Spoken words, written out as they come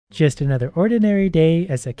Just another ordinary day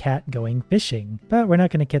as a cat going fishing. But we're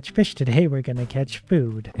not going to catch fish today, we're going to catch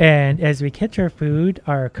food. And as we catch our food,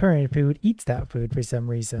 our current food eats that food for some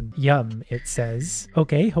reason. Yum, it says.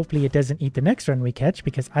 Okay, hopefully it doesn't eat the next one we catch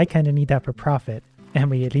because I kind of need that for profit.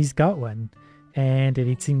 And we at least got one. And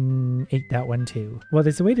it ate that one too. Well,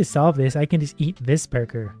 there's a way to solve this. I can just eat this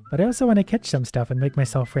burger. But I also want to catch some stuff and make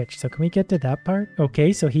myself rich. So can we get to that part?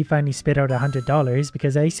 Okay, so he finally spit out $100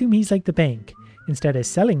 because I assume he's like the bank. Instead of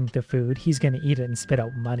selling the food, he's going to eat it and spit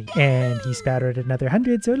out money. And he spat out another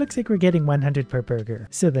 100, so it looks like we're getting 100 per burger.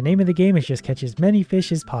 So the name of the game is just catch as many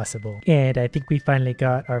fish as possible. And I think we finally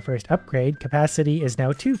got our first upgrade. Capacity is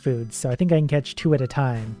now 2 foods, so I think I can catch 2 at a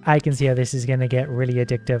time. I can see how this is going to get really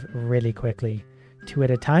addictive really quickly. 2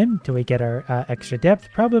 at a time till we get our extra depth,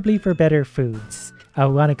 probably for better foods. I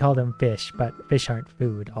want to call them fish, but fish aren't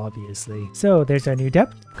food, obviously. So there's our new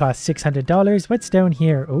depth, costs $600. What's down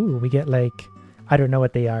here? Oh, we get like... I don't know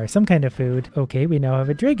what they are. Some kind of food. Okay, we now have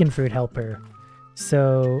a dragon fruit helper.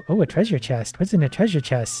 So, oh, a treasure chest. What's in a treasure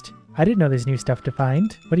chest? I didn't know there's new stuff to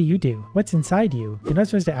find. What do you do? What's inside you? You're not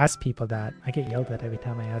supposed to ask people that. I get yelled at every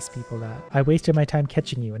time I ask people that. I wasted my time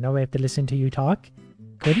catching you and now I have to listen to you talk?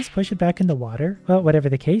 Could I just push it back in the water? Well, whatever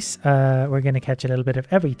the case, we're going to catch a little bit of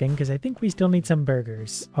everything because I think we still need some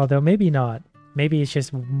burgers. Although maybe not. Maybe it's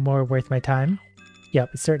just more worth my time.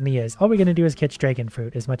 Yep, it certainly is. All we're going to do is catch dragon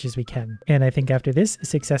fruit as much as we can. And I think after this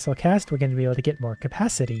successful cast, we're going to be able to get more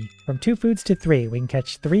capacity. From 2 foods to 3, we can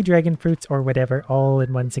catch 3 dragon fruits or whatever all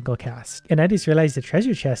in one single cast. And I just realized the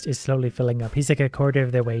treasure chest is slowly filling up. He's like a quarter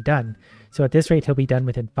of the way done. So at this rate, he'll be done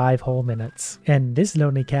within 5 whole minutes. And this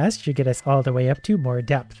lonely cast should get us all the way up to more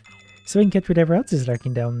depth. So we can catch whatever else is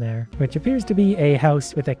lurking down there. Which appears to be a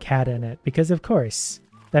house with a cat in it. Because of course...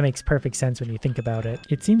 that makes perfect sense when you think about it.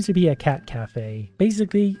 It seems to be a cat cafe.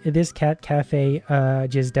 Basically, this cat cafe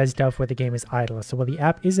just does stuff where the game is idle. So while the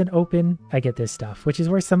app isn't open, I get this stuff, which is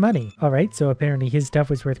worth some money. All right, so apparently his stuff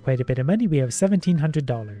was worth quite a bit of money. We have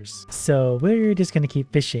 $1,700. So we're just going to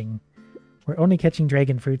keep fishing. We're only catching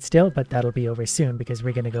dragon fruit still, but that'll be over soon because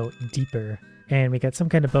we're going to go deeper. And we got some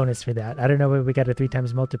kind of bonus for that. I don't know if we got a 3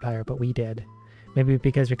 times multiplier, but we did. Maybe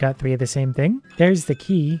because we got 3 of the same thing. There's the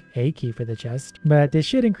key, a key for the chest. But this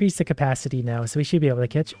should increase the capacity now, so we should be able to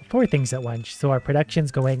catch 4 things at once. So our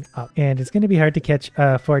production's going up. And it's going to be hard to catch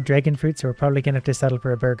 4 dragon fruit, so we're probably going to have to settle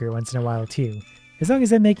for a burger once in a while too. As long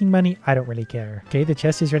as I'm making money, I don't really care. Okay, the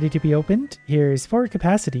chest is ready to be opened. Here's 4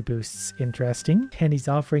 capacity boosts. Interesting. And he's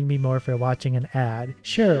offering me more for watching an ad.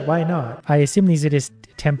 Sure, why not? I assume these are just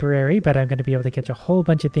temporary, but I'm going to be able to catch a whole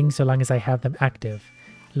bunch of things so long as I have them active.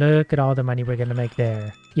 Look at all the money we're going to make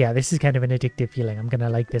there. Yeah, this is kind of an addictive feeling. I'm going to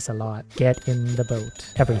like this a lot. Get in the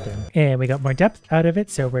boat. Everything. And we got more depth out of it,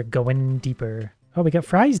 so we're going deeper. Oh, we got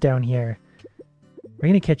fries down here. We're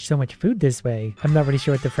going to catch so much food this way. I'm not really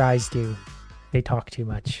sure what the fries do. They talk too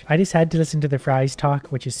much. I just had to listen to the fries talk,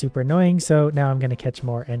 which is super annoying, so now I'm going to catch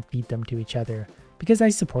more and feed them to each other. Because I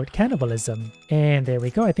support cannibalism. And there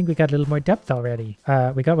we go. I think we got a little more depth already.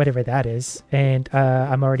 We got whatever that is. And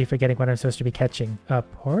I'm already forgetting what I'm supposed to be catching. A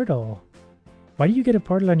portal. Why do you get a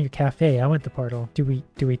portal on your cafe? I want the portal. Do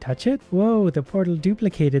we touch it? Whoa, the portal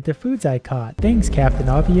duplicated the foods I caught. Thanks, Captain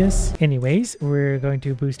Obvious. Anyways, we're going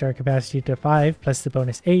to boost our capacity to 5 plus the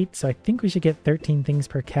bonus 8. So I think we should get 13 things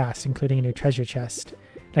per cast, including a new treasure chest.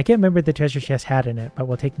 I can't remember what the treasure chest had in it, but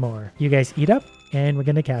we'll take more. You guys eat up, and we're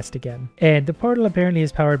gonna cast again. And the portal apparently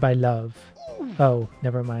is powered by love. Oh,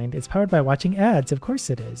 never mind. It's powered by watching ads. Of course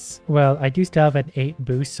it is. Well, I do still have an 8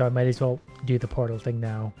 boost, so I might as well do the portal thing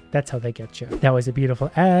now. That's how they get you. That was a beautiful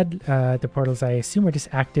ad. The portals, I assume, are just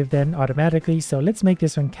active then automatically, so let's make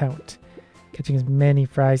this one count. Catching as many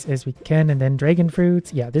fries as we can, and then dragon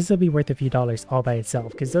fruits. Yeah, this will be worth a few dollars all by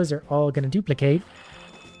itself, because those are all gonna duplicate.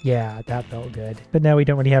 Yeah, that felt good. But now we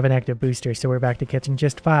don't really have an active booster, so we're back to catching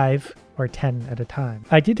just 5 or 10 at a time.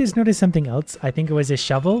 I did just notice something else. I think it was a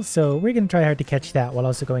shovel, so we're going to try hard to catch that while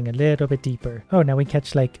also going a little bit deeper. Oh, now we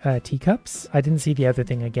catch like teacups? I didn't see the other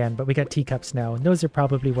thing again, but we got teacups now, and those are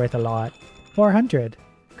probably worth a lot. 400.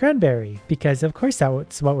 Cranberry, because of course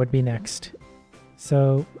that's what would be next.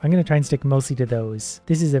 So I'm going to try and stick mostly to those.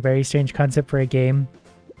 This is a very strange concept for a game,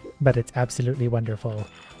 but it's absolutely wonderful.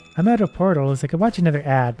 I'm out of portals. I could watch another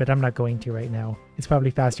ad, but I'm not going to right now. It's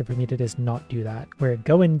probably faster for me to just not do that. We're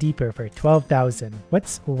going deeper for 12,000.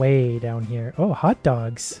 What's way down here? Oh, hot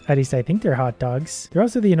dogs. At least I think they're hot dogs. They're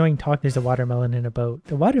also the annoying talk there's a watermelon in a boat.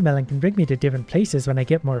 The watermelon can bring me to different places when I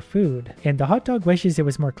get more food. And the hot dog wishes it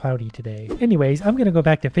was more cloudy today. Anyways, I'm gonna go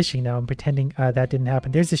back to fishing now. I'm pretending that didn't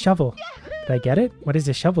happen. There's a shovel. Did I get it? What does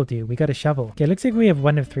a shovel do? We got a shovel. Okay, it looks like we have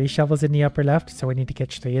 1 of 3 shovels in the upper left, so we need to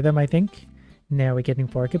catch 3 of them, I think. Now we're getting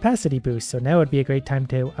 4 capacity boosts, so now would be a great time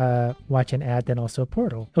to watch an ad, then also a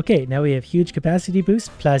portal. Okay, now we have huge capacity boost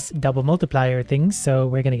plus double multiplier things, so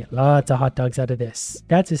we're gonna get lots of hot dogs out of this.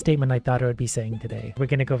 That's a statement I thought I would be saying today. We're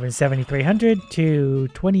gonna go from 7,300 to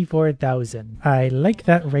 24,000. I like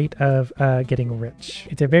that rate of getting rich.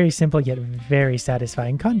 It's a very simple yet very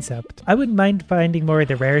satisfying concept. I wouldn't mind finding more of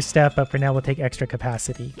the rare stuff, but for now we'll take extra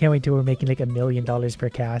capacity. Can't wait till we're making like $1 million per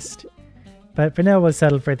cast. But for now, we'll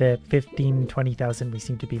settle for the 15,000, 20,000 we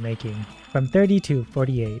seem to be making. From 30 to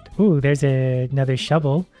 48. Ooh, there's another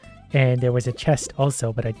shovel. And there was a chest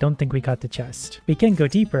also, but I don't think we got the chest. We can go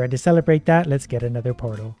deeper, and to celebrate that, let's get another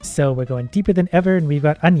portal. So we're going deeper than ever, and we've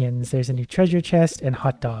got onions. There's a new treasure chest and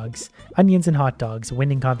hot dogs. Onions and hot dogs,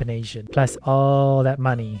 winning combination. Plus all that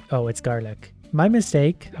money. Oh, it's garlic. My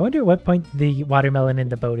mistake. I wonder at what point the watermelon in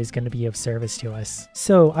the boat is going to be of service to us.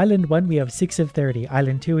 So Island 1 we have 6 of 30.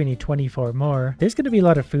 Island 2 we need 24 more. There's going to be a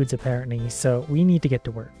lot of foods apparently, so we need to get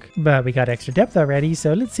to work. But we got extra depth already,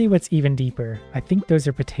 so let's see what's even deeper. I think those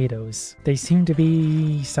are potatoes. They seem to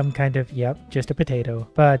be some kind of, yep, just a potato.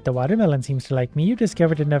 But the watermelon seems to like me. You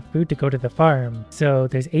discovered enough food to go to the farm. So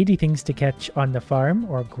there's 80 things to catch on the farm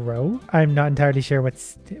or grow. I'm not entirely sure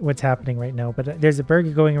what's happening right now, but there's a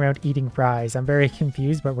burger going around eating fries. I'm very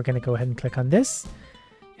confused, but we're going to go ahead and click on this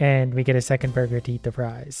and we get a second burger to eat the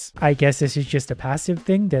fries. I guess this is just a passive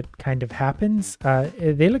thing that kind of happens.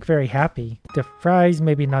 They look very happy. The fries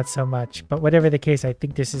maybe not so much, but whatever the case, I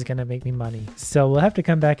think this is going to make me money. So we'll have to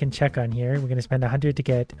come back and check on here. We're going to spend 100 to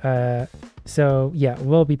get so yeah,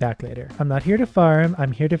 we'll be back later. I'm not here to farm,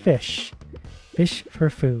 I'm here to fish. Fish for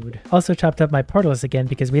food. Also chopped up my portals again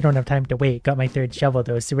because we don't have time to wait. Got my 3rd shovel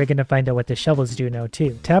though, so we're going to find out what the shovels do now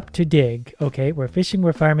too. Tap to dig. Okay, we're fishing,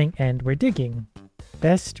 we're farming, and we're digging.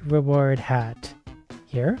 Best reward hat.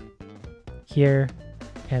 Here, here,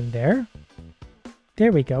 and there.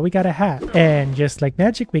 There we go, we got a hat. And just like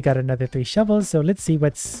magic, we got another 3 shovels, so let's see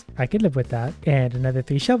what's... I could live with that. And another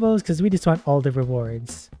 3 shovels because we just want all the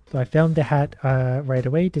rewards. So I found the hat right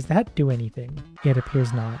away. Does the hat do anything? It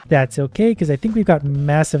appears not. That's okay, because I think we've got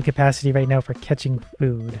massive capacity right now for catching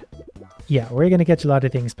food. Yeah, we're going to catch a lot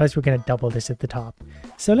of things. Plus, we're going to double this at the top.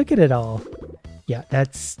 So look at it all. Yeah,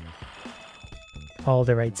 that's all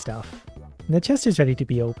the right stuff. And the chest is ready to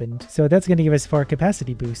be opened. So that's going to give us 4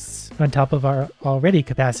 capacity boosts on top of our already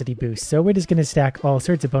capacity boosts. So we're just going to stack all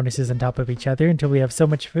sorts of bonuses on top of each other until we have so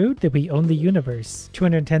much food that we own the universe.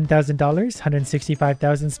 $210,000,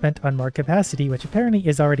 $165,000 spent on more capacity, which apparently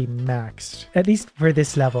is already maxed. At least for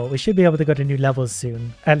this level. We should be able to go to new levels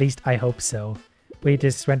soon. At least I hope so. We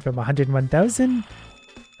just went from 101,000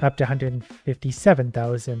 up to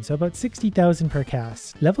 157,000, so about 60,000 per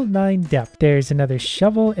cast. Level 9 depth. There's another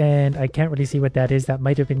shovel, and I can't really see what that is. That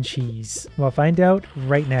might have been cheese. We'll find out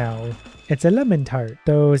right now. It's a lemon tart.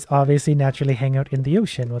 Those obviously naturally hang out in the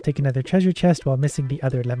ocean. We'll take another treasure chest while missing the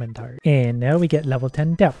other lemon tart. And now we get level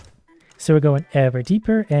 10 depth. So we're going ever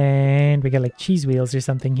deeper, and we got like cheese wheels or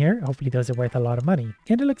something here. Hopefully those are worth a lot of money.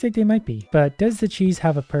 And it looks like they might be. But does the cheese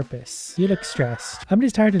have a purpose? You look stressed. I'm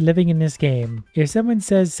just tired of living in this game. If someone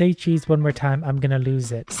says say cheese one more time, I'm gonna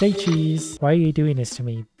lose it. Say cheese. Why are you doing this to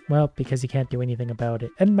me? Well, because you can't do anything about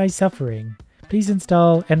it. End my suffering. Please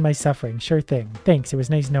install End My Suffering. Sure thing. Thanks, it was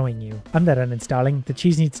nice knowing you. I'm not uninstalling. The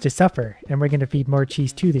cheese needs to suffer, and we're going to feed more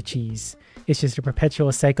cheese to the cheese. It's just a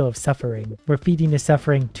perpetual cycle of suffering. We're feeding the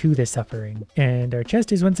suffering to the suffering. And our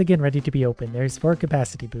chest is once again ready to be opened. There's 4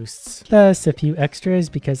 capacity boosts. Plus a few extras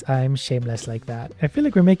because I'm shameless like that. I feel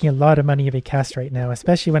like we're making a lot of money every cast right now,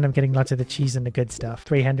 especially when I'm getting lots of the cheese and the good stuff.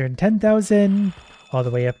 310,000. All the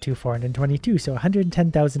way up to 422, so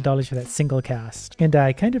 $110,000 for that single cast. And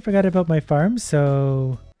I kind of forgot about my farm,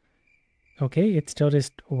 so... Okay, it's still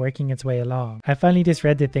just working its way along. I finally just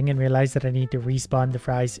read the thing and realized that I need to respawn the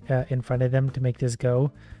fries in front of them to make this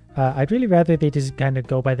go. I'd really rather they just kind of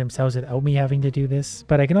go by themselves without me having to do this.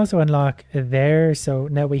 But I can also unlock there, so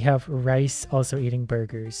now we have rice also eating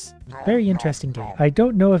burgers. Very interesting game. I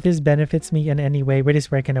don't know if this benefits me in any way. We're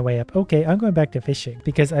just working our way up. Okay, I'm going back to fishing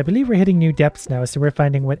because I believe we're hitting new depths now, so we're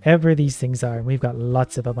finding whatever these things are, and we've got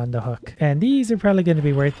lots of them on the hook. And these are probably going to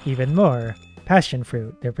be worth even more. Passion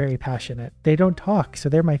fruit. They're very passionate. They don't talk, so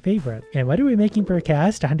they're my favorite. And what are we making per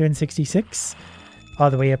cast? 166? All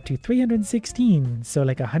the way up to 316, so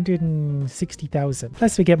like 160,000.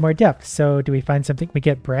 Plus we get more depth, so do we find something? We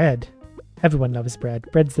get bread. Everyone loves bread.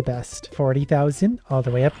 Bread's the best. 40,000 all the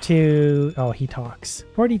way up to... Oh, he talks.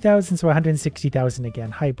 40,000, so 160,000 again.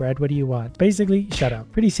 Hi, bread. What do you want? Basically, shut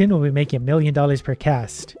up. Pretty soon we'll be making $1 million per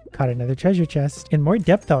cast. Caught another treasure chest. In more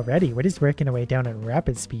depth already. We're just working our way down at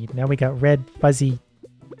rapid speed. Now we got red, fuzzy,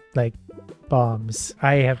 like, bombs.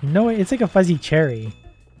 I have no... It's like a fuzzy cherry.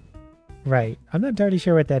 Right. I'm not entirely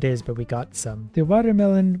sure what that is, but we got some. The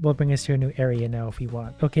watermelon will bring us to a new area now if we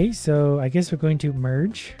want. Okay, so I guess we're going to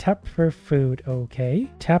merge. Tap for food. Okay.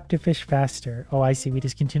 Tap to fish faster. Oh, I see. We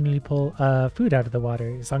just continually pull food out of the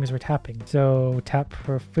water as long as we're tapping. So tap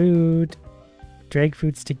for food. Drag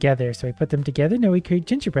foods together. So we put them together. Now we create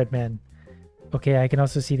gingerbread man. Okay, I can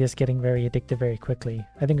also see this getting very addictive very quickly.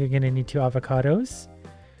 I think we're going to need 2 avocados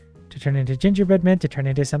to turn into gingerbread men, to turn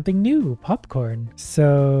into something new, popcorn.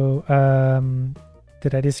 So,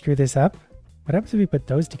 did I just screw this up? What happens if we put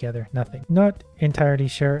those together? Nothing. Not entirely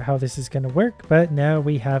sure how this is going to work, but now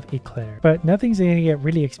we have eclair. But nothing's going to get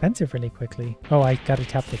really expensive really quickly. Oh, I got to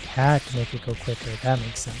tap the cat to make it go quicker. That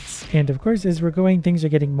makes sense. And of course, as we're going, things are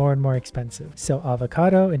getting more and more expensive. So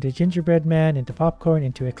avocado into gingerbread man, into popcorn,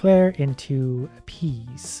 into eclair, into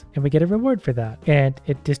peas. And we get a reward for that. And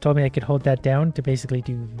it just told me I could hold that down to basically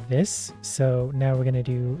do this. So now we're going to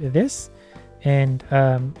do this. And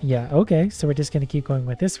yeah, okay, so we're just going to keep going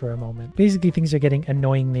with this for a moment. Basically, things are getting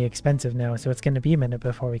annoyingly expensive now, so it's going to be a minute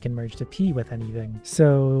before we can merge the pea with anything.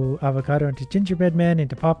 So avocado into gingerbread man,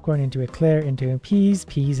 into popcorn, into eclair, into peas,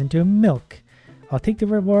 peas into milk. I'll take the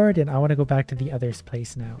reward, and I want to go back to the other's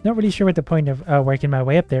place now. Not really sure what the point of working my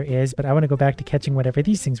way up there is, but I want to go back to catching whatever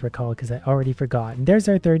these things were called because I already forgot. And there's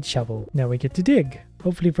our 3rd shovel. Now we get to dig.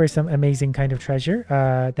 Hopefully for some amazing kind of treasure.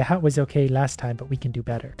 The hat was okay last time, but we can do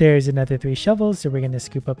better. There's another 3 shovels, so we're going to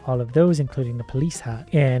scoop up all of those, including the police hat.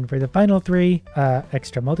 And for the final 3,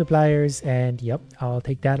 extra multipliers, and yep, I'll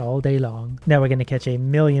take that all day long. Now we're going to catch a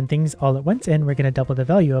million things all at once, and we're going to double the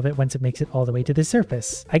value of it once it makes it all the way to the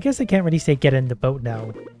surface. I guess I can't really say get in the boat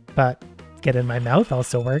now, but get in my mouth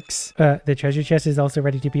also works. The treasure chest is also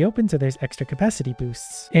ready to be opened, so there's extra capacity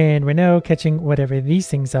boosts. And we're now catching whatever these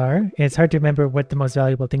things are. It's hard to remember what the most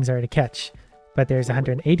valuable things are to catch, but there's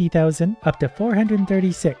 180,000 up to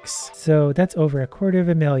 436. So that's over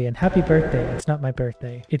 $250,000. Happy birthday. It's not my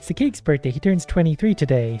birthday. It's the cake's birthday. He turns 23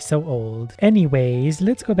 today. So old. Anyways,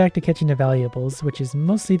 let's go back to catching the valuables, which is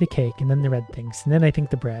mostly the cake and then the red things, and then I think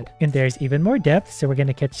the bread. And there's even more depth, so we're going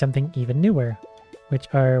to catch something even newer, which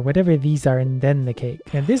are whatever these are, and then the cake.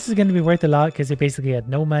 And this is going to be worth a lot because we basically had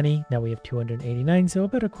no money. Now we have 289, so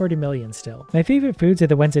about $250,000 still. My favorite foods are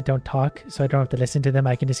the ones that don't talk, so I don't have to listen to them.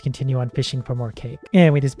 I can just continue on fishing for more cake.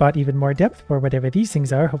 And we just bought even more depth for whatever these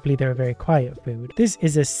things are. Hopefully they're a very quiet food. This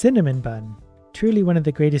is a cinnamon bun. Truly one of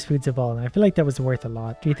the greatest foods of all, and I feel like that was worth a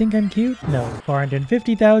lot. Do you think I'm cute? No.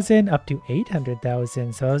 450,000 up to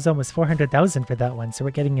 800,000, so it was almost 400,000 for that one. So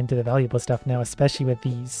we're getting into the valuable stuff now, especially with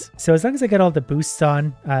these. So as long as I get all the boosts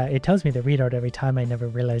on, it tells me the readout every time. I never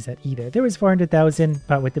realized that either. There was 400,000,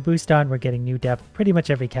 but with the boost on, we're getting new depth pretty much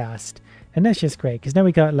every cast, and that's just great because now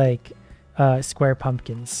we got like square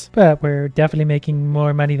pumpkins. But we're definitely making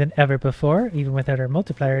more money than ever before, even without our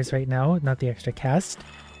multipliers right now, not the extra cast.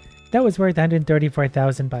 That was worth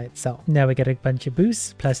 134,000 by itself. Now we get a bunch of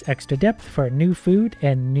boosts plus extra depth for new food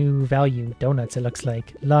and new value. Donuts, it looks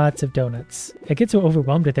like. Lots of donuts. I get so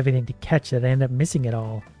overwhelmed with everything to catch that I end up missing it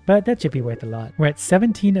all. But that should be worth a lot. We're at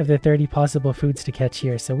 17 of the 30 possible foods to catch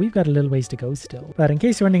here, so we've got a little ways to go still. But in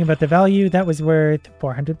case you're wondering about the value, that was worth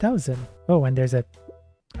 400,000. Oh, and there's a...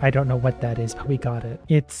 I don't know what that is, but we got it.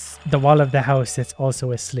 It's the wall of the house that's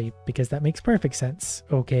also asleep, because that makes perfect sense.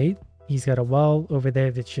 Okay. He's got a wall over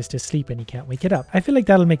there that's just asleep and he can't wake it up. I feel like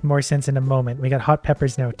that'll make more sense in a moment. We got hot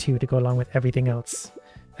peppers now too to go along with everything else.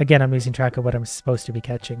 Again, I'm losing track of what I'm supposed to be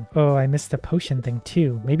catching. Oh, I missed the potion thing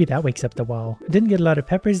too. Maybe that wakes up the wall. I didn't get a lot of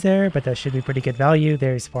peppers there, but that should be pretty good value.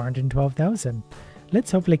 There's 412,000.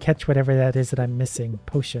 Let's hopefully catch whatever that is that I'm missing.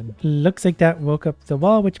 Potion. Looks like that woke up the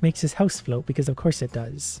wall, which makes his house float, because of course it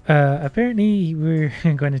does. Apparently we're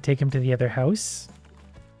going to take him to the other house.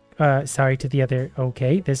 Sorry, to the other...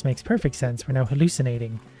 Okay, this makes perfect sense. We're now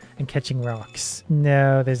hallucinating and catching rocks.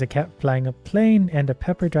 Now there's a cat flying a plane and a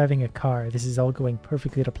pepper driving a car. This is all going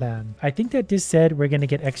perfectly to plan. I think that this said we're going to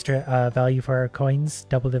get extra value for our coins,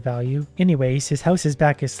 double the value. Anyways, his house is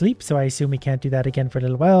back asleep, so I assume we can't do that again for a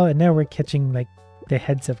little while. And now we're catching like the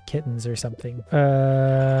heads of kittens or something.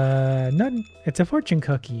 None. It's a fortune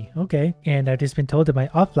cookie. Okay. And I've just been told that my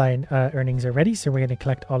offline earnings are ready, so we're going to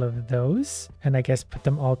collect all of those and I guess put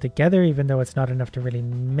them all together, even though it's not enough to really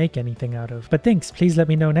make anything out of. But thanks. Please let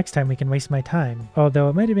me know next time we can waste my time. Although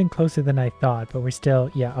it might have been closer than I thought, but we're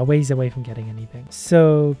still, yeah, a ways away from getting anything.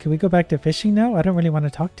 So can we go back to fishing now? I don't really want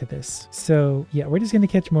to talk to this. So yeah, we're just going to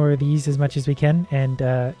catch more of these as much as we can. And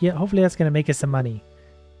yeah, hopefully that's going to make us some money.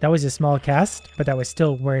 That was a small cast, but that was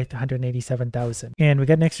still worth 187,000. And we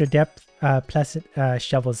got an extra depth plus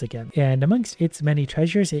shovels again. And amongst its many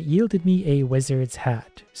treasures, it yielded me a wizard's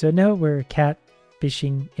hat. So now we're cat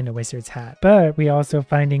fishing in a wizard's hat. But we also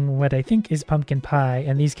finding what I think is pumpkin pie,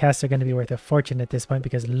 and these casts are going to be worth a fortune at this point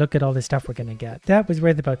because look at all the stuff we're going to get. That was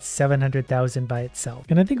worth about 700,000 by itself.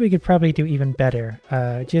 And I think we could probably do even better.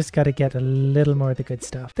 Just got to get a little more of the good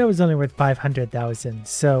stuff. That was only worth 500,000.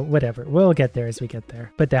 So whatever, we'll get there as we get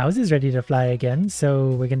there. But the house is ready to fly again. So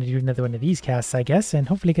we're going to do another one of these casts, I guess, and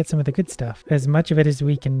hopefully get some of the good stuff. As much of it as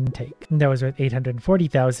we can take. And that was worth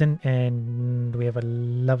 840,000, and we have a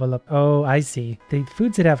level up. Oh, I see. The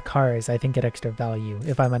foods that have cars, I think, get extra value,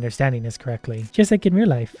 if I'm understanding this correctly. Just like in real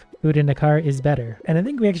life, food in a car is better. And I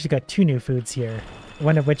think we actually got 2 new foods here.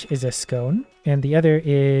 One of which is a scone, and the other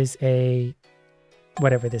is a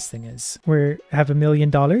whatever this thing is. We have $1 million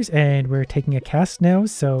and we're taking a cast now,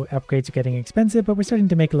 so upgrades are getting expensive, but we're starting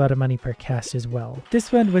to make a lot of money per cast as well. This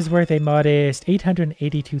one was worth a modest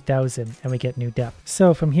 882,000 and we get new depth.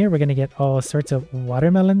 So from here we're going to get all sorts of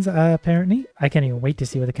watermelons apparently. I can't even wait to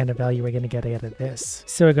see what the kind of value we're going to get out of this.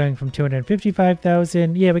 So we're going from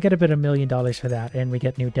 255,000. Yeah, we get about $1 million for that, and we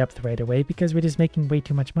get new depth right away because we're just making way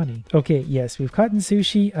too much money. Okay, yes, we've caught in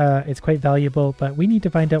sushi. It's quite valuable, but we need to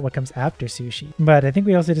find out what comes after sushi. But I think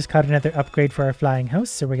we also just caught another upgrade for our flying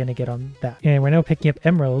house, so we're going to get on that. And we're now picking up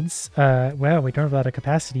emeralds. Wow, we don't have a lot of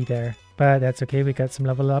capacity there. But that's okay, we got some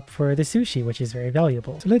level up for the sushi, which is very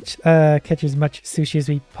valuable. So let's catch as much sushi as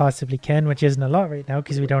we possibly can, which isn't a lot right now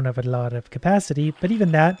because we don't have a lot of capacity. But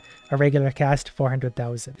even that, a regular cast,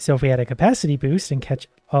 400,000. So if we had a capacity boost and catch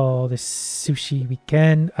all the sushi we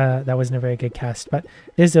can, that wasn't a very good cast, but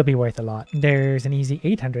this will be worth a lot. There's an easy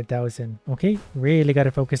 800,000. Okay, really got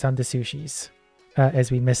to focus on the sushis.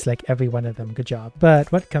 As we miss like every one of them. Good job.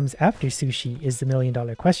 But what comes after sushi is the $1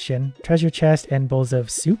 million question. Treasure chest and bowls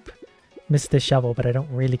of soup. Missed the shovel, but I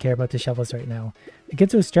don't really care about the shovels right now. It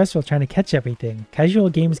gets so stressful trying to catch everything. Casual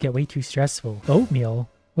games get way too stressful. Oatmeal?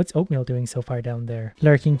 What's oatmeal doing so far down there?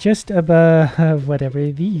 Lurking just above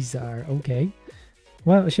whatever these are. Okay.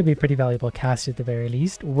 Well, it should be a pretty valuable cast at the very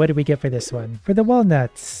least. What do we get for this one? For the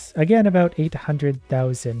walnuts, again about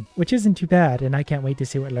 800,000, which isn't too bad, and I can't wait to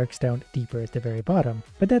see what lurks down deeper at the very bottom.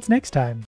 But that's next time.